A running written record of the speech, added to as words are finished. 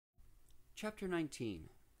Chapter 19.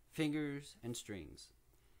 Fingers and Strings.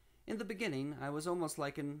 In the beginning, I was almost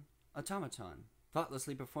like an automaton,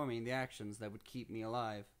 thoughtlessly performing the actions that would keep me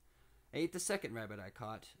alive. I ate the second rabbit I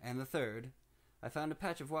caught, and the third. I found a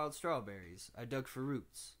patch of wild strawberries. I dug for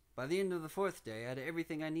roots. By the end of the fourth day, I had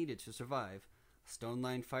everything I needed to survive. A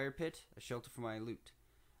stone-lined fire pit, a shelter for my loot.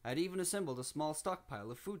 I had even assembled a small stockpile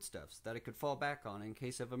of foodstuffs that I could fall back on in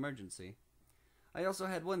case of emergency. I also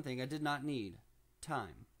had one thing I did not need: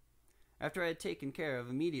 time. After I had taken care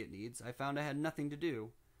of immediate needs, I found I had nothing to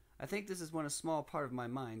do. I think this is when a small part of my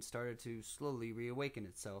mind started to slowly reawaken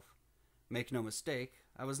itself. Make no mistake,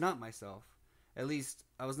 I was not myself. At least,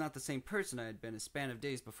 I was not the same person I had been a span of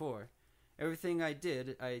days before. Everything I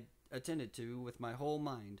did, I attended to with my whole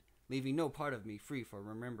mind, leaving no part of me free for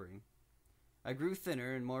remembering. I grew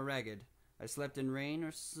thinner and more ragged. I slept in rain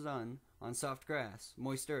or sun, on soft grass,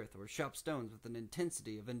 moist earth, or sharp stones with an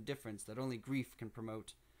intensity of indifference that only grief can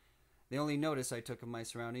promote. The only notice I took of my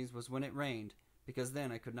surroundings was when it rained, because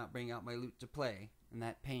then I could not bring out my lute to play, and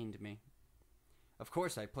that pained me. Of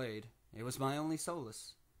course I played. It was my only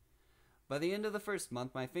solace. By the end of the first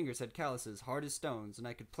month, my fingers had calluses hard as stones, and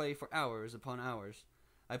I could play for hours upon hours.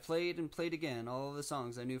 I played and played again all of the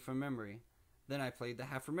songs I knew from memory. Then I played the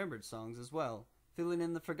half-remembered songs as well, filling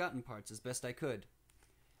in the forgotten parts as best I could.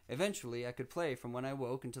 Eventually, I could play from when I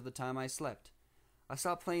woke until the time I slept. I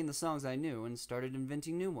stopped playing the songs I knew and started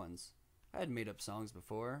inventing new ones. I had made up songs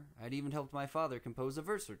before. I had even helped my father compose a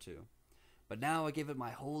verse or two. But now I gave it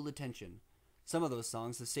my whole attention. Some of those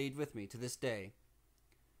songs have stayed with me to this day.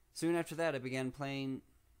 Soon after that, I began playing...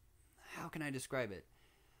 How can I describe it?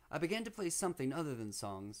 I began to play something other than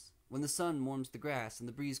songs. When the sun warms the grass and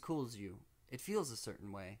the breeze cools you, it feels a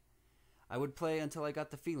certain way. I would play until I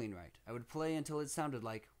got the feeling right. I would play until it sounded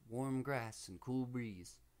like warm grass and cool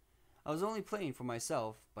breeze. I was only playing for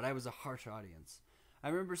myself, but I was a harsh audience. I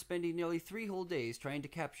remember spending nearly 3 whole days trying to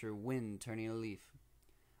capture wind turning a leaf.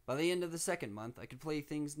 By the end of the second month, I could play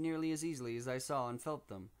things nearly as easily as I saw and felt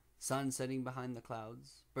them. Sun setting behind the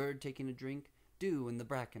clouds, bird taking a drink, dew in the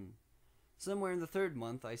bracken. Somewhere in the third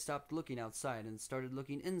month, I stopped looking outside and started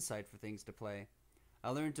looking inside for things to play. I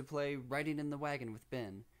learned to play riding in the wagon with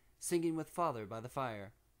Ben, singing with father by the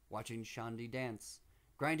fire, watching Shandi dance,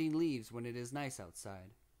 grinding leaves when it is nice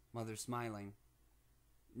outside, mother smiling.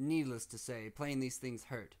 Needless to say, playing these things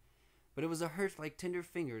hurt, but it was a hurt like tender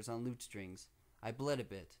fingers on lute strings. I bled a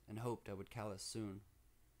bit and hoped I would callous soon.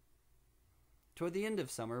 Toward the end of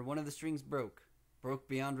summer, one of the strings broke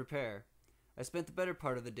beyond repair. I spent the better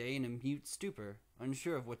part of the day in a mute stupor,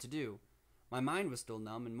 unsure of what to do. My mind was still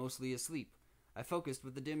numb and mostly asleep. I focused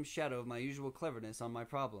with the dim shadow of my usual cleverness on my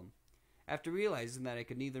problem. After realizing that I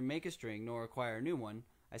could neither make a string nor acquire a new one,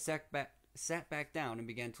 I sat back down and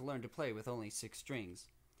began to learn to play with only 6 strings.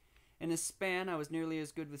 In a span, I was nearly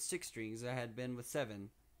as good with 6 strings as I had been with 7.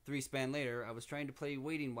 3 span later, I was trying to play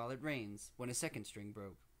Waiting While It Rains, when a second string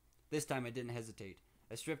broke. This time I didn't hesitate.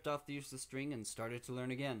 I stripped off the useless string and started to learn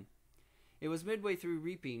again. It was midway through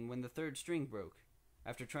reaping when the 3rd string broke.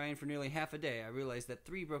 After trying for nearly half a day, I realized that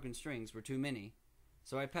 3 broken strings were too many.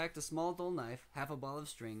 So I packed a small dull knife, half a ball of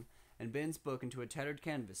string, and Ben's book into a tattered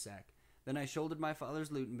canvas sack. Then I shouldered my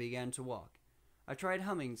father's lute and began to walk. I tried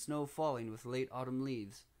humming Snow Falling with late autumn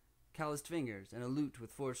leaves, calloused fingers, and a lute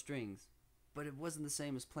with 4 strings, but it wasn't the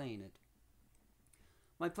same as playing it.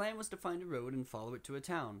 My plan was to find a road and follow it to a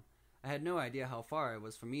town. I had no idea how far I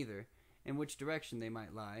was from either, in which direction they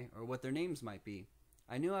might lie, or what their names might be.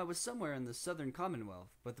 I knew I was somewhere in the Southern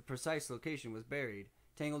Commonwealth, but the precise location was buried,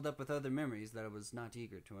 tangled up with other memories that I was not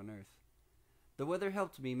eager to unearth. The weather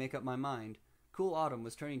helped me make up my mind. Cool autumn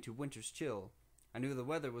was turning to winter's chill. I knew the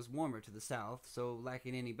weather was warmer to the south, so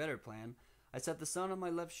lacking any better plan, I set the sun on my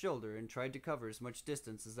left shoulder and tried to cover as much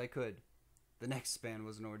distance as I could. The next span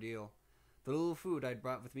was an ordeal. The little food I'd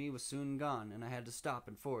brought with me was soon gone, and I had to stop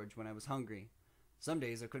and forage when I was hungry. Some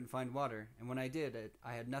days I couldn't find water, and when I did,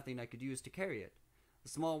 I had nothing I could use to carry it. A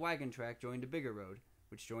small wagon track joined a bigger road,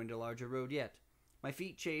 which joined a larger road yet. My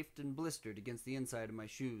feet chafed and blistered against the inside of my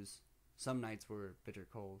shoes. Some nights were bitter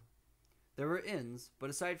cold. There were inns, but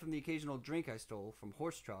aside from the occasional drink I stole from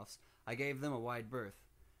horse troughs, I gave them a wide berth.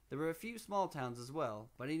 There were a few small towns as well,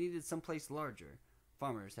 but I needed someplace larger.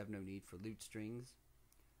 Farmers have no need for lute strings.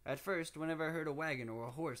 At first, whenever I heard a wagon or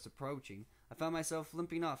a horse approaching, I found myself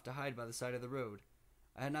limping off to hide by the side of the road.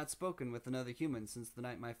 I had not spoken with another human since the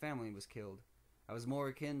night my family was killed. I was more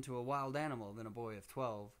akin to a wild animal than a boy of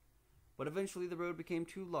 12. But eventually the road became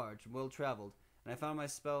too large and well-traveled, and I found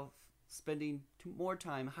myself spending more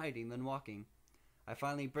time hiding than walking. I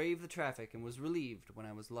finally braved the traffic and was relieved when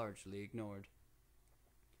I was largely ignored.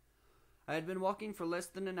 I had been walking for less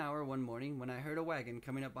than an hour one morning when I heard a wagon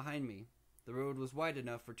coming up behind me. The road was wide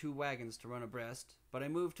enough for 2 wagons to run abreast, but I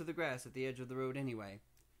moved to the grass at the edge of the road anyway.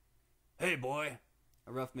 "Hey, boy,"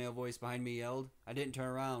 a rough male voice behind me yelled. I didn't turn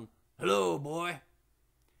around. "Hello, boy."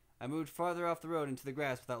 I moved farther off the road into the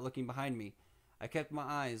grass without looking behind me. I kept my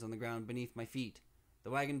eyes on the ground beneath my feet. The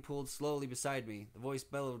wagon pulled slowly beside me. The voice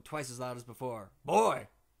bellowed twice as loud as before. "Boy!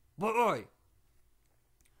 Boy!"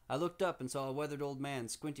 I looked up and saw a weathered old man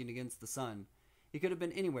squinting against the sun. He could have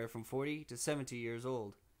been anywhere from 40 to 70 years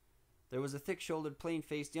old. There was a thick-shouldered,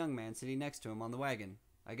 plain-faced young man sitting next to him on the wagon.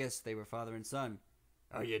 I guess they were father and son.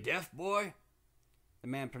 "Are you deaf, boy?" The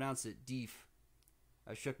man pronounced it deef.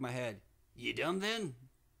 I shook my head. "You dumb, then?"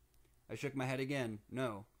 I shook my head again.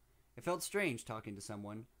 No. It felt strange talking to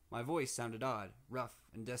someone. My voice sounded odd, rough,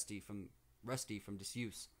 and rusty from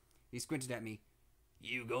disuse. He squinted at me.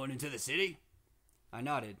 "You going into the city?" I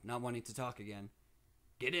nodded, not wanting to talk again.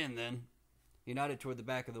 "Get in, then." He nodded toward the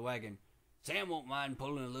back of the wagon. "Sam won't mind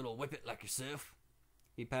pulling a little whippet like yourself."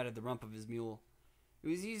 He patted the rump of his mule. It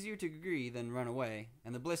was easier to agree than run away,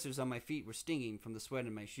 and the blisters on my feet were stinging from the sweat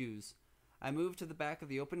in my shoes. I moved to the back of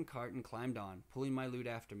the open cart and climbed on, pulling my loot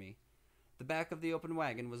after me. The back of the open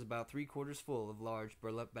wagon was about 3/4 full of large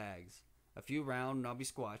burlap bags. A few round, knobby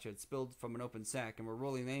squash had spilled from an open sack and were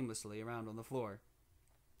rolling aimlessly around on the floor.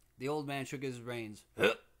 The old man shook his reins,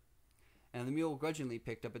 "Hup!" and the mule grudgingly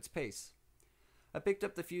picked up its pace. I picked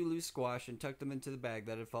up the few loose squash and tucked them into the bag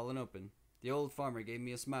that had fallen open. The old farmer gave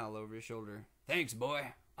me a smile over his shoulder. "Thanks,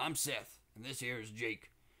 boy. I'm Seth, and this here is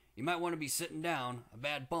Jake. You might want to be sitting down. A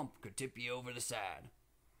bad bump could tip you over the side."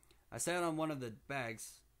 I sat on one of the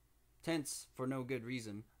bags, tense for no good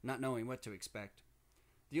reason, not knowing what to expect.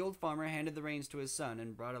 The old farmer handed the reins to his son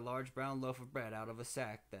and brought a large brown loaf of bread out of a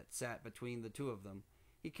sack that sat between the two of them.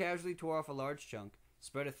 He casually tore off a large chunk,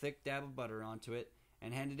 spread a thick dab of butter onto it,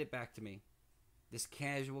 and handed it back to me. This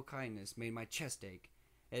casual kindness made my chest ache.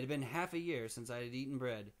 It had been half a year since I had eaten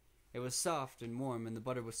bread. It was soft and warm, and the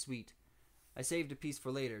butter was sweet. I saved a piece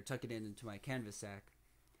for later, tucking it into my canvas sack.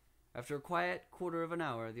 After a quiet 1/4 of an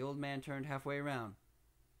hour, the old man turned halfway around.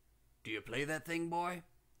 "Do you play that thing, boy?"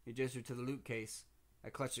 He gestured to the loot case. I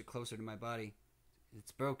clutched it closer to my body.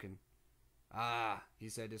 "It's broken." "Ah," he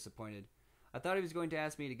said, disappointed. I thought he was going to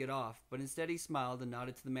ask me to get off, but instead he smiled and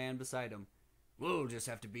nodded to the man beside him. "We'll just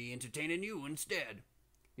have to be entertaining you instead."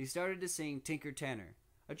 He started to sing Tinker Tanner,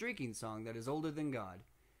 a drinking song that is older than God.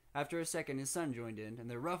 After a second, his son joined in, and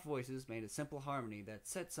their rough voices made a simple harmony that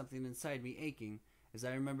set something inside me aching as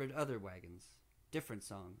I remembered other wagons, different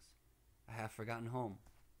songs, a half-forgotten home.